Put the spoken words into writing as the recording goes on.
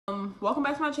welcome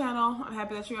back to my channel. I'm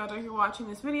happy that you're out there here watching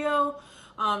this video.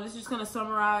 This is just going to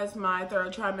summarize my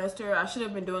third trimester. I should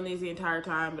have been doing these the entire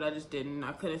time, but I just didn't.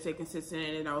 I couldn't stay consistent,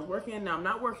 and I was working. Now I'm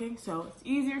not working, so it's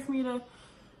easier for me to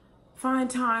find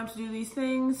time to do these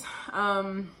things.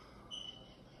 So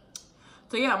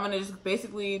yeah, I'm going to just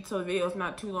basically, so the video is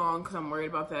not too long because I'm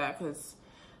worried about that, because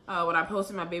when I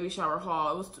posted my baby shower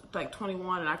haul, it was like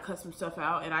 21 and I cut some stuff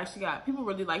out, and I actually got, people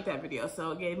really liked that video,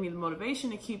 so it gave me the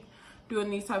motivation to keep doing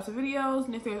these types of videos.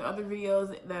 And if there's other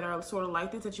videos that are sort of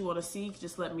like this that you want to see,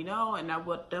 just let me know and I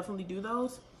would definitely do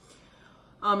those.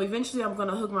 Eventually I'm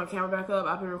gonna hook my camera back up.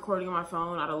 I've been recording on my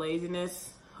phone out of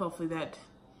laziness. Hopefully that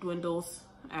dwindles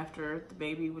after the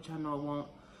baby, which I know it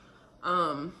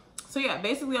won't. So yeah,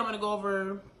 basically I'm gonna go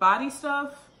over body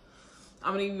stuff.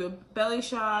 I'm gonna give you a belly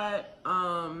shot,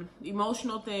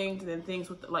 emotional things, and then things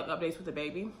with like updates with the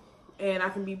baby. And I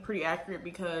can be pretty accurate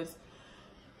because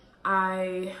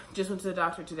I just went to the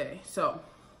doctor today. So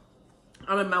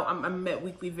I'm at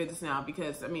weekly visits now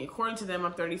because, I mean, according to them,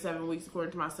 I'm 37 weeks.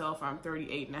 According to myself, I'm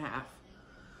 38 and a half.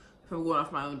 If I'm going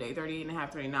off my own day, 38 and a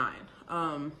half, 39.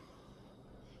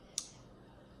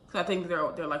 So I think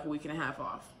they're like a week and a half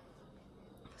off.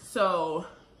 So,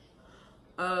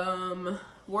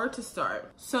 where to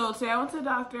start? So today I went to the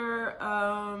doctor.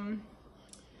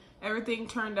 Everything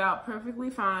turned out perfectly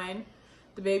fine.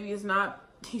 The baby is not,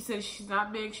 he said she's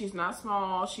not big, she's not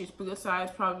small, she's a good size,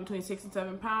 probably between 6 and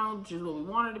 7 pounds, which is what we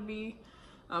want her to be.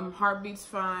 Heartbeat's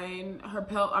fine. Her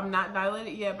pelvis, I'm not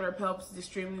dilated yet, but her pelvis is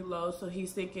extremely low, so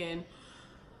he's thinking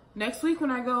next week when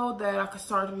I go that I could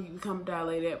start to become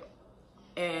dilated,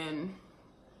 and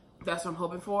that's what I'm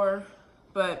hoping for.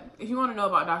 But if you want to know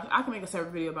about doctors, I can make a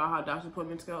separate video about how doctor's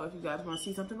appointments go if you guys want to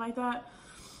see something like that,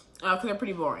 because they're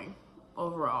pretty boring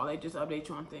overall. They just update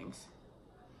you on things.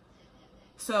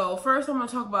 So first I'm going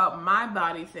to talk about my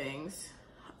body things.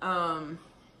 Now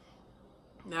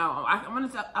I'm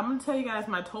going to tell you guys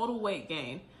my total weight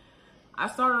gain. I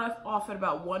started off at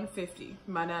about 150,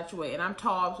 my natural weight, and I'm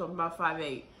tall, so I'm about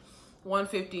 5'8",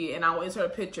 150, and I will insert a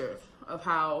picture of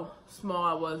how small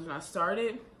I was when I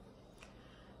started,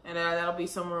 and that'll be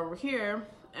somewhere over here.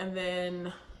 And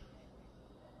then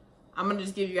I'm going to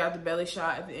just give you guys the belly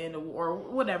shot at the end, or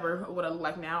whatever, what I look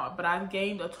like now. But I've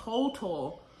gained a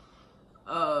total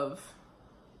of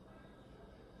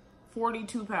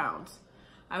 42 pounds.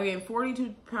 I gained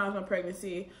 42 pounds on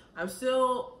pregnancy. I'm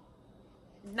still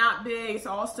not big. It's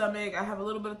all stomach. I have a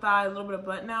little bit of thigh, a little bit of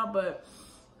butt now, but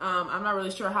I'm not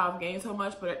really sure how I've gained so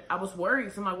much, but I was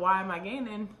worried. So I'm like, why am I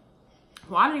gaining?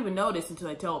 Well, I didn't even notice until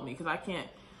they told me, because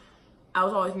I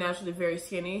was always naturally very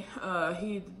skinny.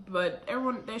 But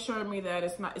everyone, they showed me that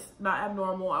it's not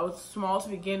abnormal. I was small to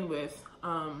begin with,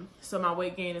 so my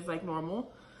weight gain is like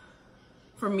normal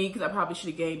for me, because I probably should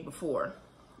have gained before.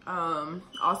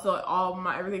 Also,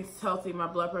 everything's healthy. My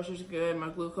blood pressure is good. My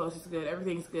glucose is good.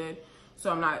 Everything's good.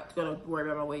 So I'm not gonna worry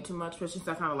about my weight too much, especially since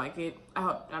I kind of like it.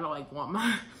 I don't like want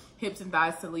my hips and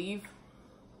thighs to leave.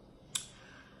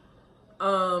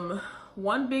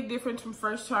 One big difference from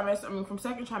from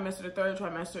second trimester to third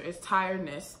trimester is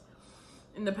tiredness.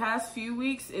 In the past few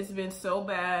weeks, it's been so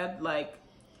bad. Like,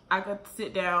 I could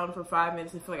sit down for 5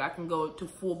 minutes and feel like I can go to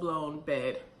full-blown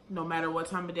bed, no matter what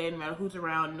time of day, no matter who's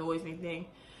around, noise, anything.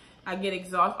 I get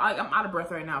exhausted. I'm out of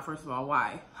breath right now, first of all.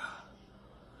 Why?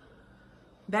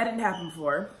 That didn't happen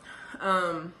before.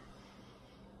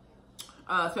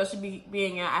 Especially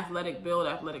being an athletic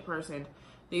person.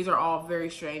 These are all very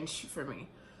strange for me.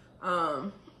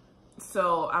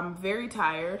 So I'm very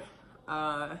tired.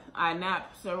 I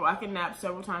can nap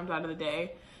several times out of the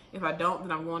day. If I don't,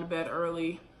 then I'm going to bed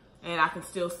early, and I can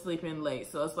still sleep in late.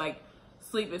 So it's like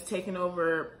sleep is taking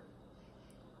over.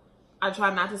 I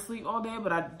try not to sleep all day,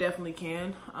 but I definitely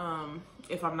can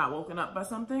if I'm not woken up by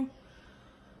something.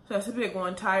 So that's a big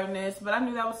one, tiredness. But I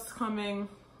knew that was coming.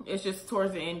 It's just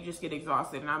towards the end, you just get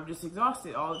exhausted, and I'm just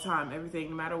exhausted all the time.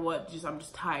 Everything, no matter what, I'm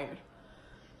just tired.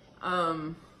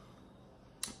 I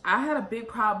had a big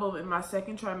problem in my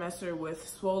second trimester with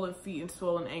swollen feet and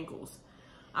swollen ankles.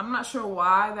 I'm not sure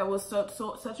why that was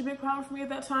such a big problem for me at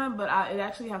that time, but it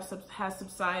actually has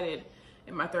subsided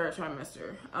in my third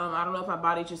trimester. I don't know if my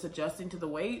body's just adjusting to the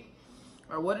weight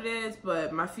or what it is,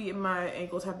 but my feet and my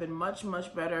ankles have been much,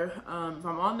 much better. If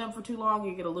I'm on them for too long,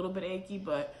 you get a little bit achy,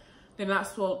 but they're not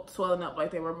swelling up like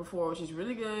they were before, which is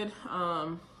really good.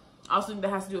 I also think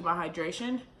that has to do with my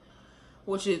hydration,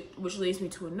 which leads me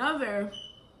to another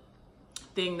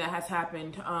thing that has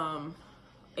happened.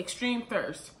 Extreme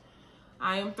thirst.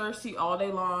 I am thirsty all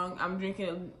day long. I'm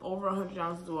drinking over 100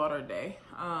 ounces of water a day.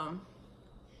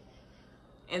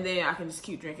 And then I can just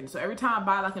keep drinking. So every time I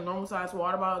buy like a normal size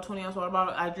water bottle, 20-ounce water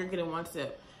bottle, I drink it in one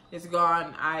sip. It's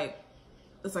gone.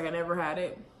 it's like I never had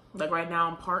it. Like right now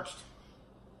I'm parched,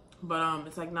 but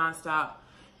it's like nonstop.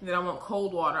 And then I want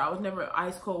cold water. I was never an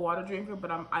ice cold water drinker,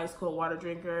 but I'm ice cold water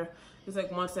drinker. It's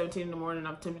like 1:17 in the morning.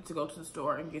 I'm tempted to go to the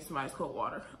store and get some ice cold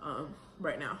water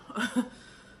right now.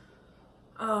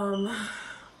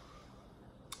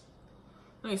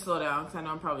 Let me slow down because I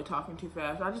know I'm probably talking too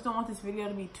fast. I just don't want this video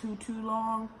to be too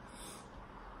long.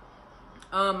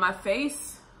 My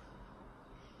face.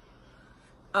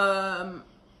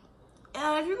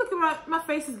 If you look at my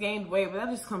face has gained weight, but that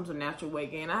just comes with natural weight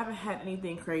gain. I haven't had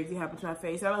anything crazy happen to my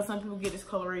face. I know some people get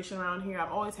discoloration around here.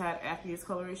 I've always had acne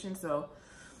discoloration, so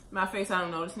my face, I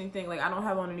don't notice anything. Like, I don't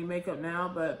have on any makeup now,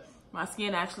 but my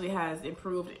skin actually has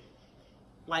improved,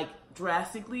 like,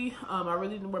 drastically. I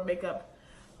really didn't wear makeup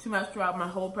too much throughout my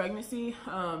whole pregnancy,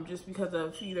 just because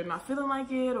of either not feeling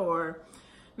like it or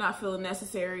not feeling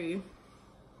necessary.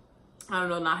 I don't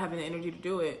know, not having the energy to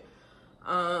do it.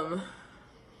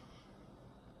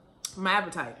 My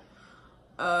appetite.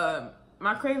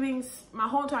 My cravings, my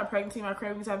whole entire pregnancy, my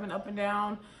cravings have been up and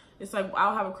down. It's like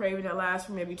I'll have a craving that lasts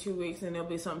for maybe 2 weeks and there'll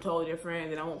be something totally different,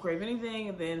 and then I won't crave anything,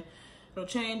 and then it'll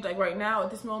change. Like right now at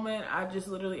this moment, I just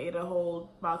literally ate a whole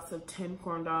box of 10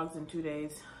 corn dogs in 2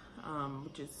 days,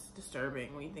 which is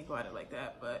disturbing when you think about it like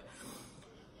that, but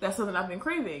that's something I've been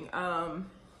craving.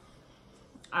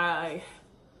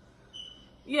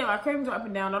 Yeah, my cravings are up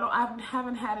and down. I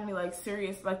haven't had any like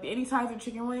serious, like the anytizer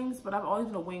chicken wings, but I've always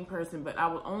been a wing person, but I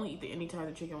would only eat the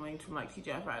anytizer chicken wings from like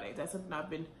TGI Fridays. That's something I've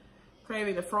been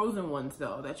craving. The frozen ones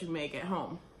though, that you make at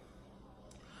home.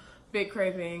 Big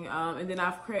craving. And then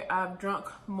I've drunk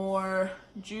more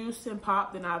juice and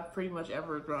pop than I've pretty much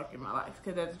ever drunk in my life.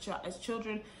 Because as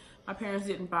children, my parents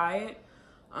didn't buy it,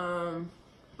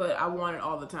 but I want it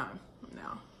all the time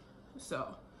now.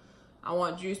 So I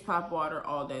want juice, pop, water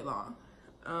all day long.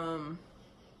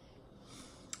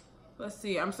 Let's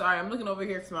see. I'm sorry. I'm looking over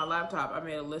here because my laptop, I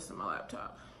made a list on my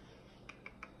laptop.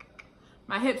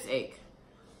 My hips ache.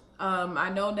 I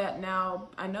know that now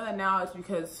it's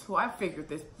because, well, I figured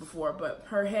this before, but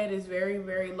her head is very,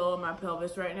 very low in my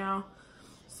pelvis right now.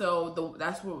 So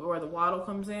that's where the waddle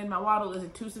comes in. My waddle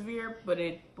isn't too severe, but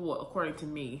well, according to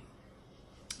me,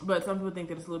 but some people think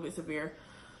that it's a little bit severe.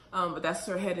 But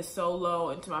her head is so low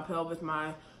into my pelvis.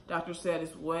 My doctor said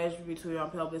it's wedged between my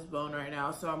pelvis bone right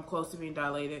now, so I'm close to being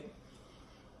dilated.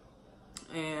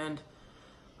 And,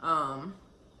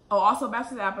 also back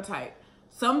to the appetite.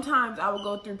 Sometimes I will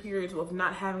go through periods of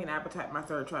not having an appetite in my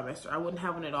third trimester. I wouldn't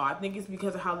have one at all. I think it's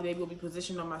because of how the baby will be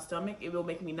positioned on my stomach. It will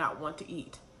make me not want to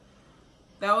eat.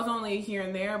 That was only here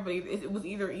and there, but it was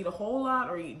either eat a whole lot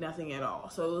or eat nothing at all.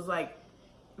 So it was like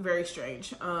very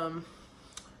strange.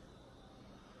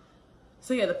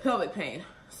 So yeah, the pelvic pain.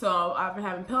 So I've been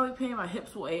having pelvic pain. My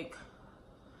hips will ache.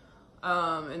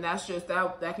 And that's just,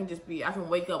 that can just be, I can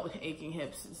wake up with aching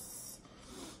hips.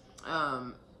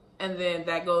 And then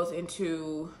that goes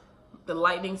into the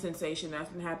lightning sensation that's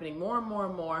been happening more and more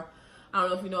and more. I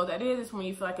don't know if you know what that is. It's when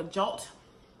you feel like a jolt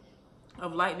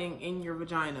of lightning in your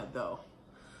vagina though.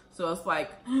 So it's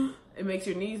like, it makes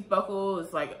your knees buckle.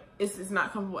 It's like, it's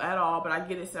not comfortable at all, but I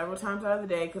get it several times out of the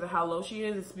day because of how low she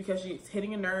is. It's because she's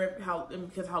hitting a nerve, and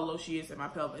because how low she is in my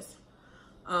pelvis.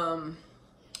 And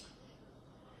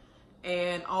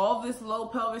all this low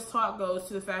pelvis talk goes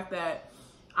to the fact that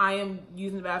I am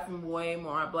using the bathroom way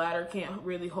more. My bladder can't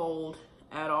really hold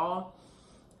at all.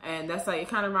 And that's like, it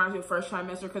kind of reminds me of first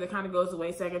trimester because it kind of goes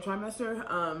away second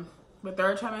trimester. But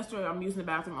third trimester, I'm using the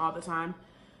bathroom all the time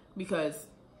because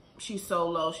she's so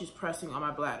low, she's pressing on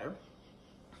my bladder.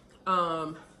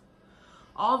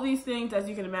 All these things, as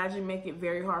you can imagine, make it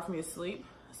very hard for me to sleep.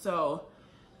 So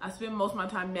I spend most of my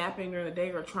time napping during the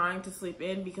day or trying to sleep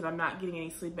in because I'm not getting any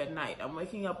sleep at night. I'm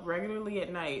waking up regularly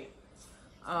at night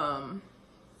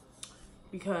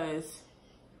because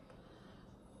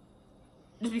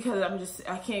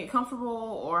I can't get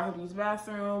comfortable, or I have to use the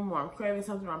bathroom, or I'm craving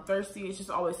something, or I'm thirsty. It's just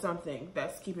always something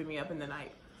that's keeping me up in the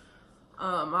night.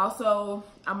 Also,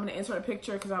 I'm going to insert a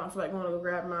picture because I don't feel like going to go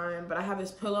grab mine, but I have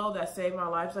this pillow that saved my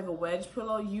life. It's like a wedge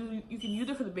pillow. You can use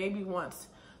it for the baby once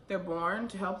they're born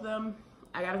to help them.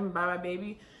 I got it from Buy My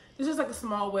Baby. It's just like a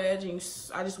small wedge, and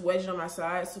I just wedge it on my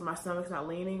side so my stomach's not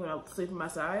leaning when I sleep on my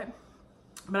side.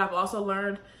 But I've also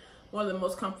learned one of the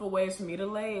most comfortable ways for me to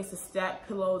lay is to stack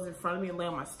pillows in front of me and lay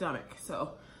on my stomach.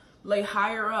 So lay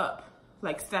higher up,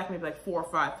 like stack maybe like 4 or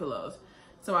 5 pillows.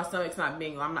 So my stomach's not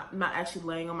being, I'm not actually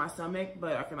laying on my stomach,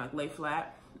 but I can like lay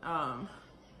flat.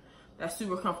 That's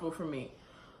super comfortable for me.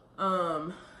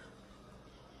 And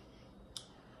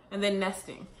then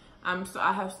nesting.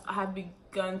 I have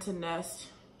begun to nest.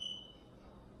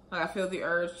 Like I feel the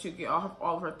urge to get all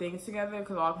of her things together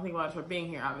because all I can think about is her being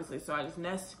here, obviously. So I just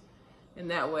nest And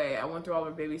that way I went through all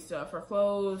her baby stuff, her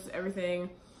clothes, everything.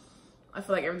 I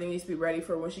feel like everything needs to be ready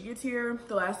for when she gets here.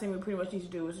 The last thing we pretty much need to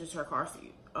do is just her car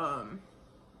seat.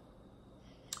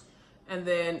 And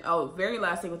then, very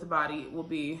last thing with the body will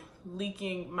be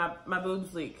leaking, my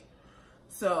boobs leak.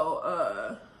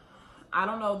 So, I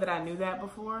don't know that I knew that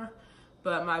before,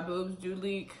 but my boobs do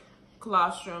leak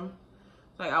colostrum.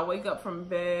 Like, I'll wake up from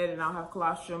bed and I'll have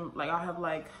colostrum. Like, I'll have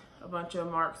like a bunch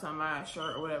of marks on my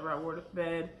shirt or whatever I wore to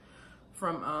bed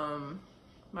from,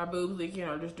 my boobs leaking,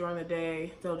 or just during the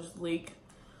day, they'll just leak.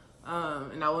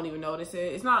 And I won't even notice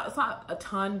it. It's not a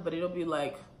ton, but it'll be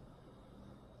like,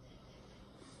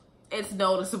 it's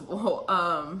noticeable.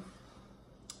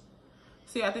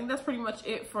 So yeah, I think that's pretty much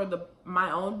it for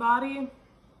my own body.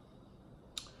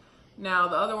 Now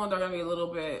the other ones are gonna be a little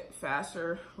bit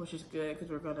faster, which is good because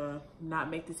we're gonna not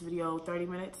make this video 30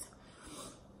 minutes.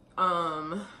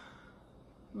 Now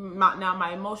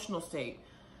my emotional state.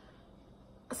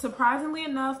 Surprisingly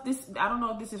enough, I don't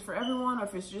know if this is for everyone or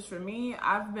if it's just for me,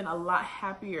 I've been a lot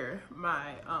happier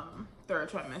my third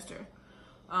trimester.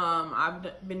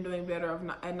 I've been doing better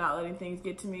at not letting things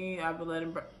get to me. I've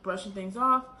been brushing things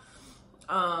off.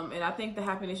 And I think the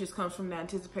happiness just comes from the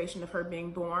anticipation of her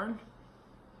being born.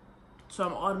 So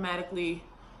I'm automatically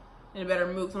in a better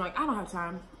mood. So I'm like, I don't have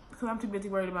time because I'm too busy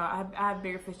worried about, I have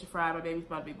bigger fish to fry. My baby's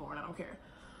about to be born. I don't care.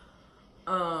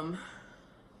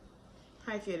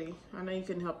 Hi, kitty. I know you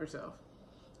couldn't help yourself.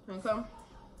 Okay.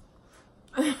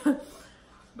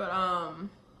 But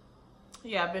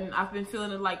yeah, I've been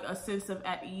feeling like a sense of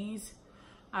at ease.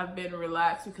 I've been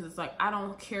relaxed because it's like I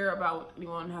don't care about what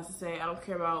anyone has to say. I don't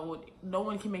care about what, no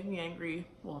one can make me angry.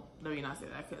 Well, let me not say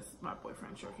that because my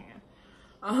boyfriend sure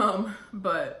can.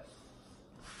 But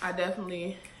I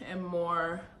definitely am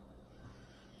more,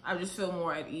 I just feel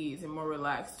more at ease and more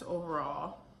relaxed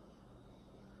overall.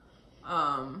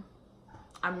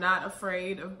 I'm not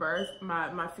afraid of birth.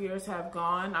 My fears have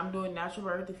gone. I'm doing natural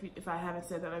birth. If I haven't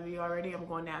said that of you already, I'm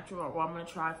going natural, or I'm going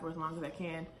to try for as long as I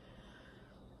can.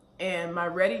 And my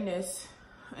readiness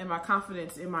and my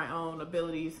confidence in my own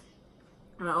abilities,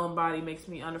 my own body makes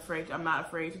me unafraid. I'm not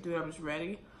afraid to do it. I'm just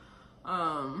ready.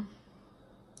 I'm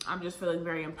just feeling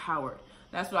very empowered.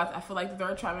 That's what I feel like the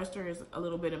third trimester is a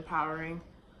little bit empowering.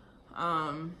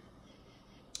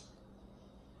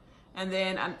 And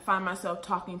then I find myself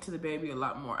talking to the baby a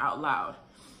lot more out loud.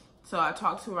 So I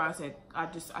talk to her,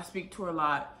 I speak to her a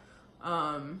lot.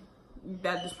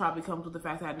 That just probably comes with the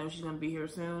fact that I know she's gonna be here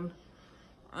soon.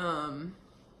 And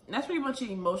that's pretty much it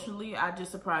emotionally. I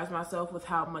just surprised myself with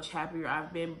how much happier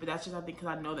I've been, but that's just, I think,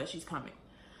 because I know that she's coming.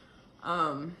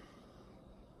 And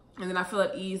then I feel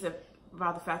at ease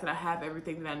about the fact that I have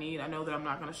everything that I need. I know that I'm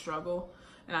not gonna struggle.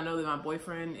 And I know that my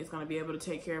boyfriend is gonna be able to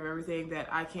take care of everything that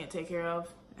I can't take care of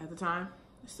at the time.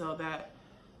 So that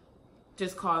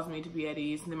just caused me to be at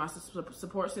ease. And then my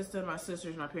support system, my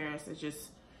sisters, my parents, it's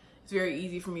very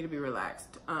easy for me to be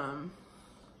relaxed,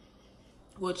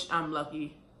 which I'm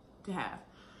lucky to have.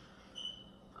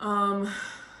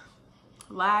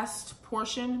 Last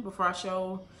portion before I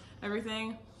show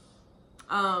everything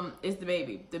is the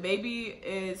baby. The baby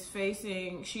is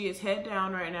she is head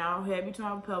down right now, head between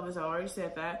my pelvis. I already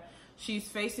said that. She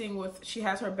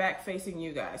has her back facing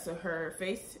you guys. So her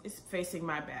face is facing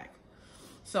my back.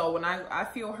 So when I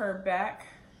feel her back,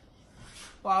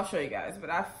 well, I'll show you guys, but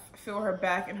I feel her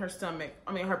back and her stomach.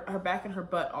 I mean, her back and her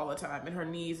butt all the time, and her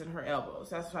knees and her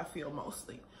elbows. That's what I feel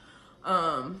mostly.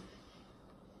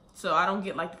 So I don't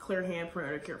get like the clear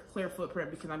handprint or clear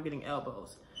footprint because I'm getting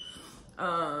elbows.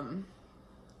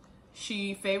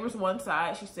 She favors one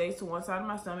side. She stays to one side of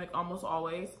my stomach almost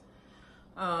always.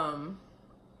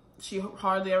 She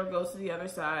hardly ever goes to the other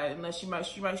side unless she might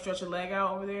stretch a leg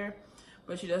out over there,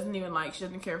 but she doesn't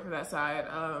care for that side,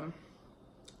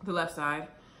 the left side.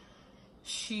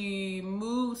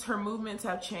 Her movements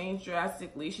have changed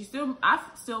drastically. I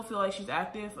still feel like she's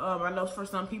active. I know for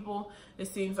some people it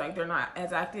seems like they're not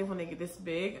as active when they get this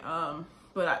big,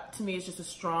 but to me it's just a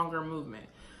stronger movement.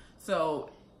 So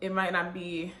it might not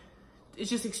be, it's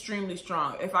just extremely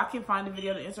strong. If I can find a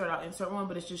video to insert, I'll insert one,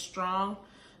 but it's just strong.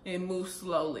 It moves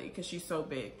slowly because she's so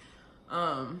big.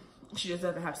 She just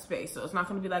doesn't have space. So it's not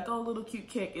going to be like, oh, little cute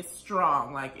kick. It's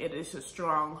strong. Like, it is a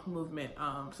strong movement.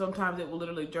 Sometimes it will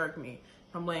literally jerk me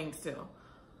if I'm laying still.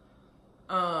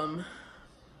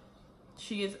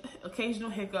 She has occasional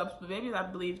hiccups, but babies, I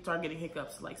believe, start getting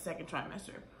hiccups like second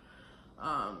trimester.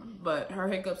 But her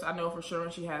hiccups, I know for sure when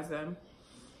she has them,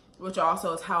 which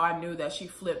also is how I knew that she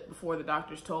flipped before the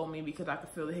doctors told me, because I could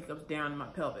feel the hiccups down in my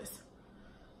pelvis.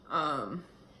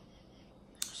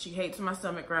 She hates when my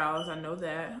stomach growls. I know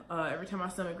that. Every time my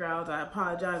stomach growls, I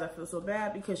apologize. I feel so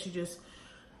bad because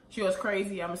she goes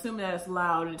crazy. I'm assuming that it's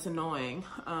loud and it's annoying.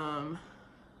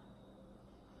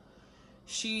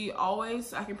 She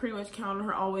always, I can pretty much count on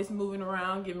her always moving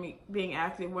around, being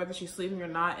active, whether she's sleeping or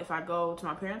not. If I go to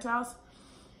my parents' house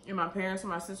and my parents or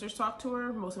my sisters talk to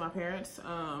her, most of my parents,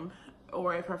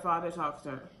 or if her father talks to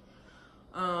her.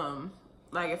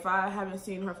 Like if I haven't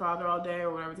seen her father all day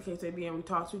or whatever the case may be, and we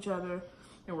talk to each other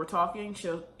and we're talking,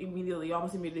 she'll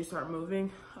almost immediately start moving.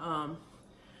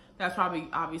 That's probably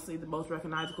obviously the most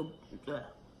recognizable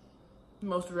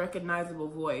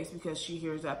voice, because she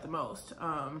hears that the most.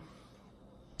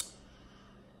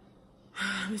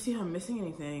 Let me see if I'm missing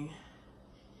anything.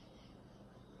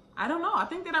 I don't know. I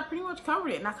think that I pretty much covered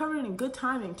it, and I covered it in good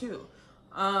timing too.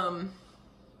 One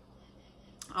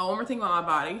more thing on my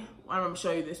body. I'm gonna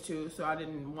show you this too, so I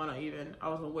didn't want to even, I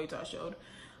was gonna wait till I showed.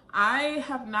 I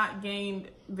have not gained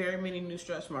very many new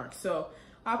stretch marks. So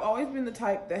I've always been the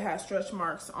type that has stretch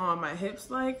marks on my hips,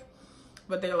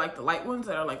 but they're like the light ones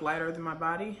that are like lighter than my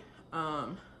body.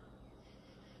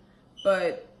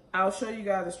 But I'll show you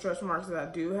guys the stretch marks that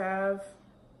I do have,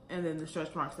 and then the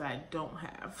stretch marks that I don't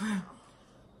have.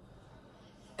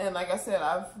 And like I said,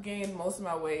 I've gained most of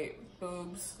my weight,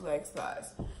 boobs, legs,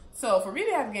 thighs. So for me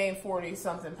to have gained 40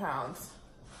 something pounds,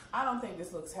 I don't think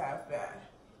this looks half bad.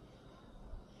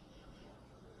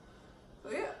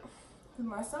 So yeah, this is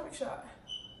my stomach shot.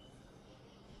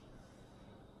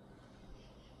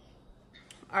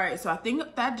 All right, so I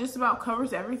think that just about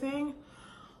covers everything.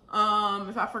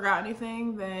 If I forgot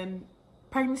anything, then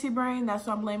pregnancy brain, that's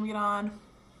what I'm blaming it on.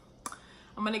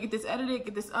 I'm gonna get this edited,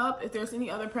 get this up. If there's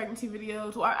any other pregnancy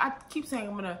videos, well, I keep saying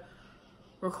I'm gonna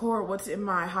record what's in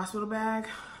my hospital bag.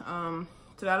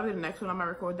 So that'll be the next one. I might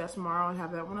record that tomorrow and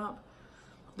have that one up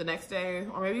the next day,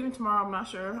 or maybe even tomorrow, I'm not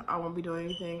sure. I won't be doing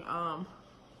anything.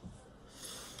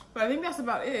 But I think that's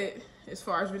about it as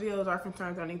far as videos are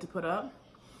concerned that I need to put up.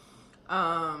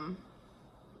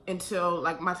 Until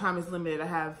like my time is limited. I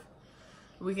have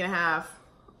a week and a half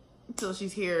until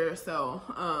she's here, so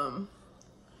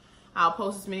I'll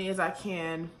post as many as I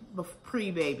can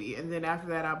pre-baby, and then after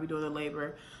that I'll be doing the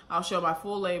labor. I'll show my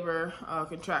full labor,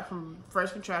 from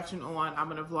first contraction on. I'm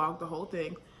gonna vlog the whole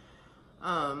thing,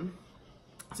 so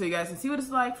you guys can see what it's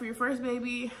like for your first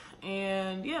baby.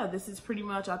 And yeah, this is pretty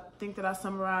much, I think that I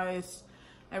summarized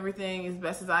everything as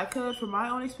best as I could from my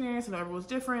own experience. And everyone's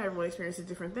different, everyone experiences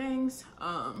different things.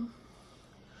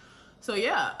 So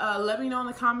yeah, let me know in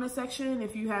the comment section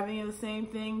if you have any of the same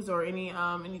things, or any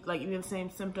of the same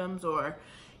symptoms, or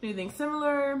anything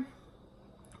similar,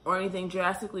 or anything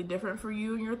drastically different for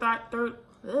you in your third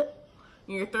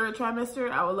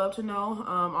trimester. I would love to know.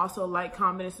 Also like,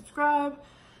 comment, and subscribe.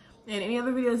 And any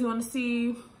other videos you want to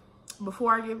see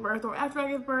before I give birth or after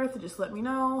I give birth, just let me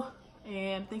know.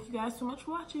 And thank you guys so much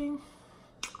for watching.